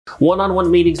One-on-one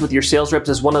meetings with your sales reps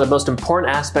is one of the most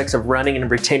important aspects of running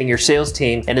and retaining your sales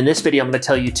team. And in this video, I'm going to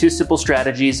tell you 2 simple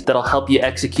strategies that'll help you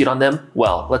execute on them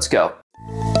well. Let's go.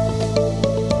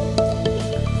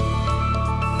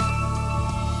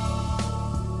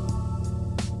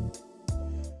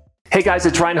 Hey guys,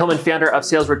 it's Ryan Hillman, founder of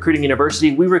Sales Recruiting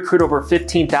University. We recruit over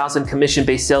 15,000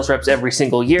 commission-based sales reps every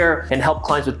single year and help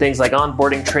clients with things like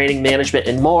onboarding, training, management,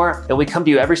 and more. And we come to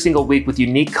you every single week with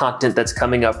unique content that's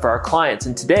coming up for our clients.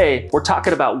 And today, we're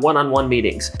talking about one-on-one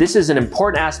meetings. This is an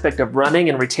important aspect of running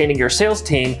and retaining your sales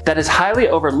team that is highly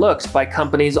overlooked by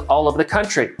companies all over the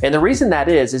country. And the reason that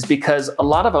is because a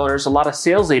lot of owners, a lot of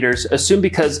sales leaders assume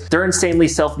because they're insanely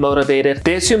self-motivated,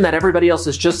 they assume that everybody else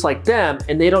is just like them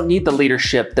and they don't need the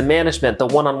leadership, the management, the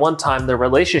one-on-one time, the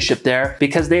relationship there,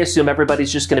 because they assume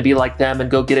everybody's just going to be like them and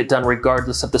go get it done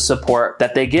regardless of the support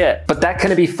that they get. But that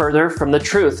couldn't be further from the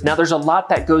truth. Now, there's a lot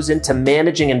that goes into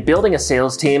managing and building a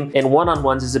sales team, and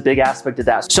one-on-ones is a big aspect of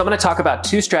that. So I'm going to talk about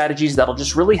 2 strategies that'll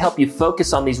just really help you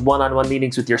focus on these one-on-one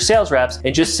meetings with your sales reps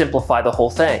and just simplify the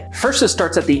whole thing. First, it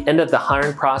starts at the end of the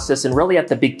hiring process and really at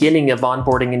the beginning of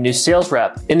onboarding a new sales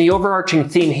rep. And the overarching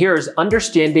theme here is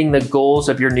understanding the goals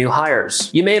of your new hires.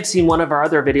 You may have seen one of our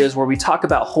other videos where we talk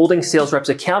about holding sales reps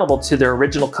accountable to their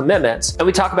original commitments. And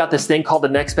we talk about this thing called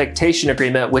an expectation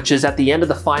agreement, which is at the end of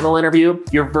the final interview,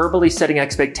 you're verbally setting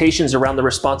expectations around the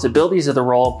responsibilities of the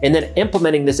role and then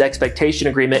implementing this expectation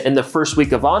agreement in the first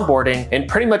week of onboarding. And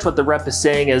pretty much what the rep is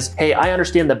saying is, hey, I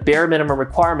understand the bare minimum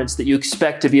requirements that you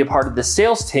expect to be a part of the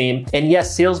sales team. And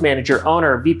yes, sales manager,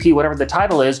 owner, VP, whatever the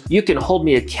title is, you can hold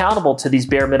me accountable to these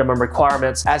bare minimum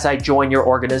requirements as I join your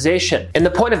organization. And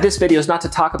the point of this video is not to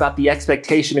talk about the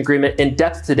expectation agreement in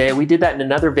depth today. We did that in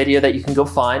another video that you can go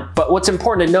find. But what's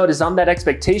important to note is on that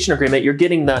expectation agreement, you're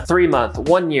getting the 3-month,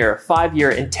 1-year, 5-year,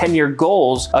 and 10-year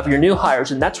goals of your new hires.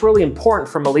 And that's really important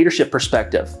from a leadership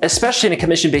perspective. Especially in a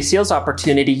commission-based sales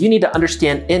opportunity, you need to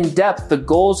understand in depth the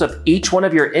goals of each one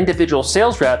of your individual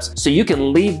sales reps so you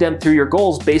can lead them through your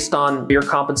goals based on your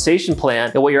compensation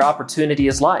plan and what your opportunity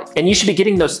is like. And you should be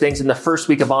getting those things in the first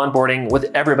week of onboarding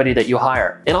with everybody that you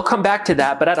hire. And I'll come back to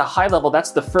that, but at a high level,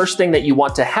 that's the first thing that you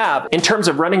want to have in terms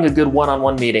of running a good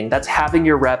one-on-one meeting. That's having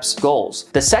your reps' goals.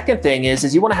 The second thing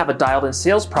is you want to have a dialed-in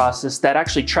sales process that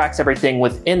actually tracks everything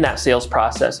within that sales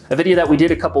process. A video that we did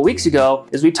a couple weeks ago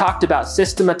is we talked about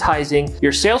systematizing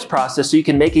your sales process so you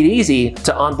can make it easy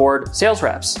to onboard sales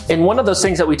reps. And one of those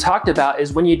things that we talked about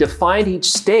is when you defined each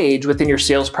stage within your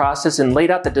sales process and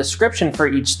laid out the description for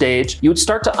each stage, you would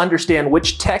start to understand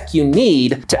which tech you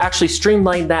need to actually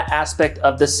streamline that aspect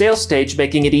of the sales stage,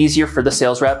 making it easier for the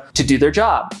sales rep to do their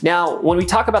job. Now, when we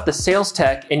talk about the sales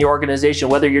tech in your organization,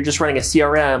 whether you're just running a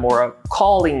CRM or a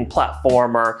calling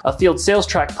platform or a field sales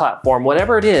track platform,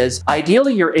 whatever it is,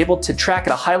 ideally you're able to track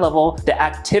at a high level the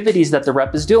activities that the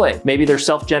rep is doing. Maybe they're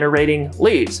self-generating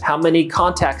leads. How many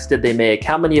contacts did they make?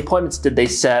 How many appointments did they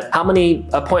set? How many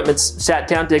appointments sat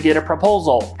down to get a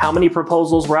proposal? How many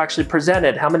proposals were actually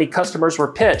presented? How many customers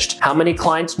were pitched? How many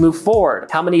clients moved forward?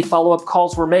 How many follow-up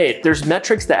calls were made? There's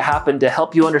metrics that happen to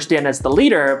help you understand as the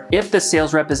leader if the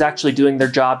sales rep is actually doing their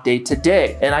job day to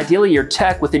day. And ideally, your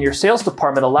tech within your sales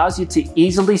department allows you to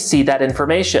easily see that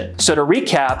information. So to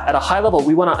recap, at a high level,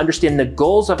 we want to understand the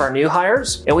goals of our new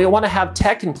hires, and we want to have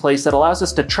tech in place that allows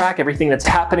us to track everything that's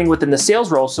happening within the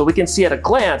sales role so we can see at a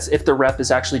glance if the rep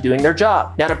is actually doing their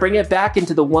job. Now, to bring it back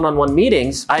into the one-on-one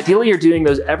meetings, ideally you're doing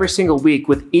those every single week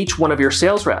with each one of your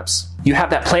sales reps. You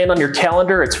have that planned on your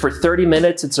calendar. It's for 30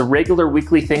 minutes. It's a regular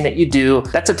weekly thing that you do.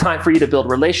 That's a time for you to build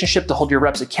relationship, to hold your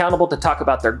reps accountable, to talk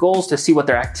about their goals, to see what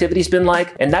their activity's been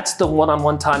like. And that's the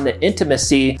one-on-one time, the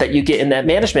intimacy that you get in that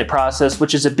management process,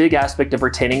 which is a big aspect of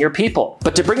retaining your people.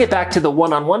 But to bring it back to the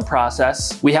one-on-one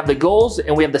process, we have the goals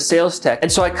and we have the sales tech.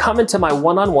 And so I come into my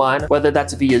one-on-one, whether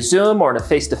that's via Zoom or in a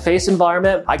face-to-face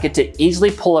environment, I get to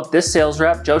easily pull up this sales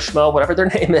rep, Joe Schmo, whatever their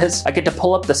name is. I get to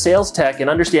pull up the sales tech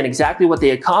and understand exactly what they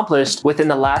accomplished within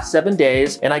the last 7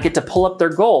 days, and I get to pull up their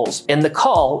goals. And the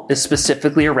call is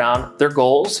specifically around their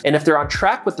goals and if they're on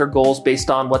track with their goals based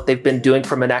on what they've been doing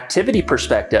from an activity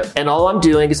perspective. And all I'm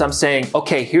doing is I'm saying,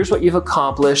 okay, here's what you've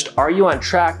accomplished. Are you on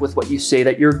track with what you say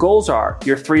that your goals are?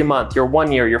 Your 3-month, your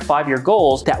 1-year, your 5-year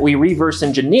goals that we reverse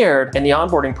engineered in the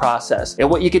onboarding process. And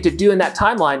what you get to do in that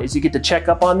timeline is you get to check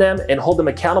up on them and hold them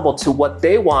accountable to what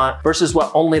they want versus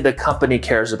what only the company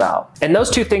cares about. And those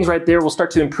 2 things right there will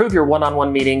start to improve your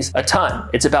one-on-one meetings a ton.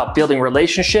 It's about building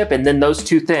relationship, and then those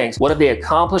two things. What have they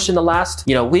accomplished in the last,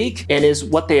 week? And is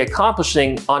what they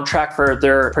accomplishing on track for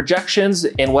their projections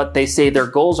and what they say their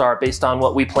goals are based on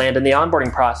what we planned in the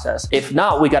onboarding process? If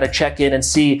not, we got to check in and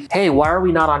see, hey, why are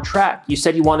we not on track? You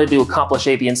said you wanted to accomplish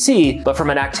A, B, and C, but from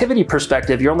an activity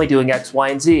perspective, you're only doing X, Y,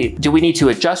 and Z. Do we need to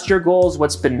adjust your goals?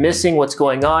 What's been missing? What's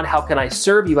going on? How can I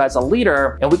serve you as a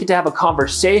leader? And we get to have a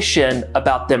conversation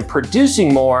about them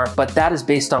producing more, but that is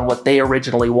based on what they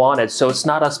originally wanted. So it's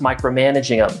not us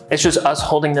micromanaging them. It's just us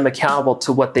holding them accountable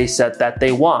to what they said that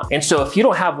they want. And so if you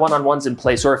don't have one-on-ones in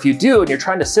place, or if you do and you're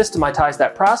trying to systematize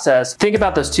that process, think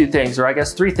about those two things, or I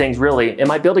guess three things really.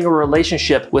 Am I building a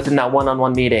relationship within that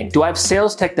one-on-one meeting? Do I have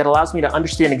sales tech that allows me to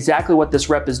understand exactly what this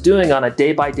rep is doing on a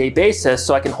day-by-day basis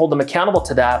so I can hold them accountable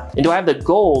to that? And do I have the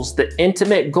goals, the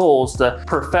intimate goals, the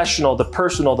professional, the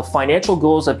personal, the financial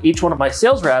goals of each one of my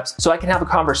sales reps so I can have a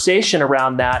conversation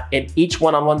around that in each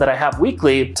one-on-one that I have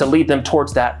weekly to lead them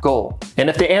towards that goal? And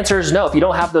if the answer is no, if you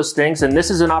don't have those things, then this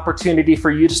is an opportunity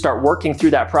for you to start working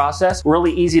through that process.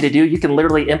 Really easy to do. You can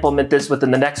literally implement this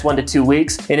within the next 1 to 2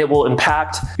 weeks, and it will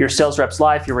impact your sales rep's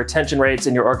life, your retention rates,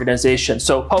 and your organization.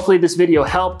 So hopefully this video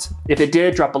helped. If it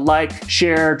did, drop a like,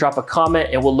 share, drop a comment,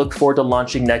 and we'll look forward to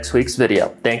launching next week's video.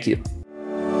 Thank you.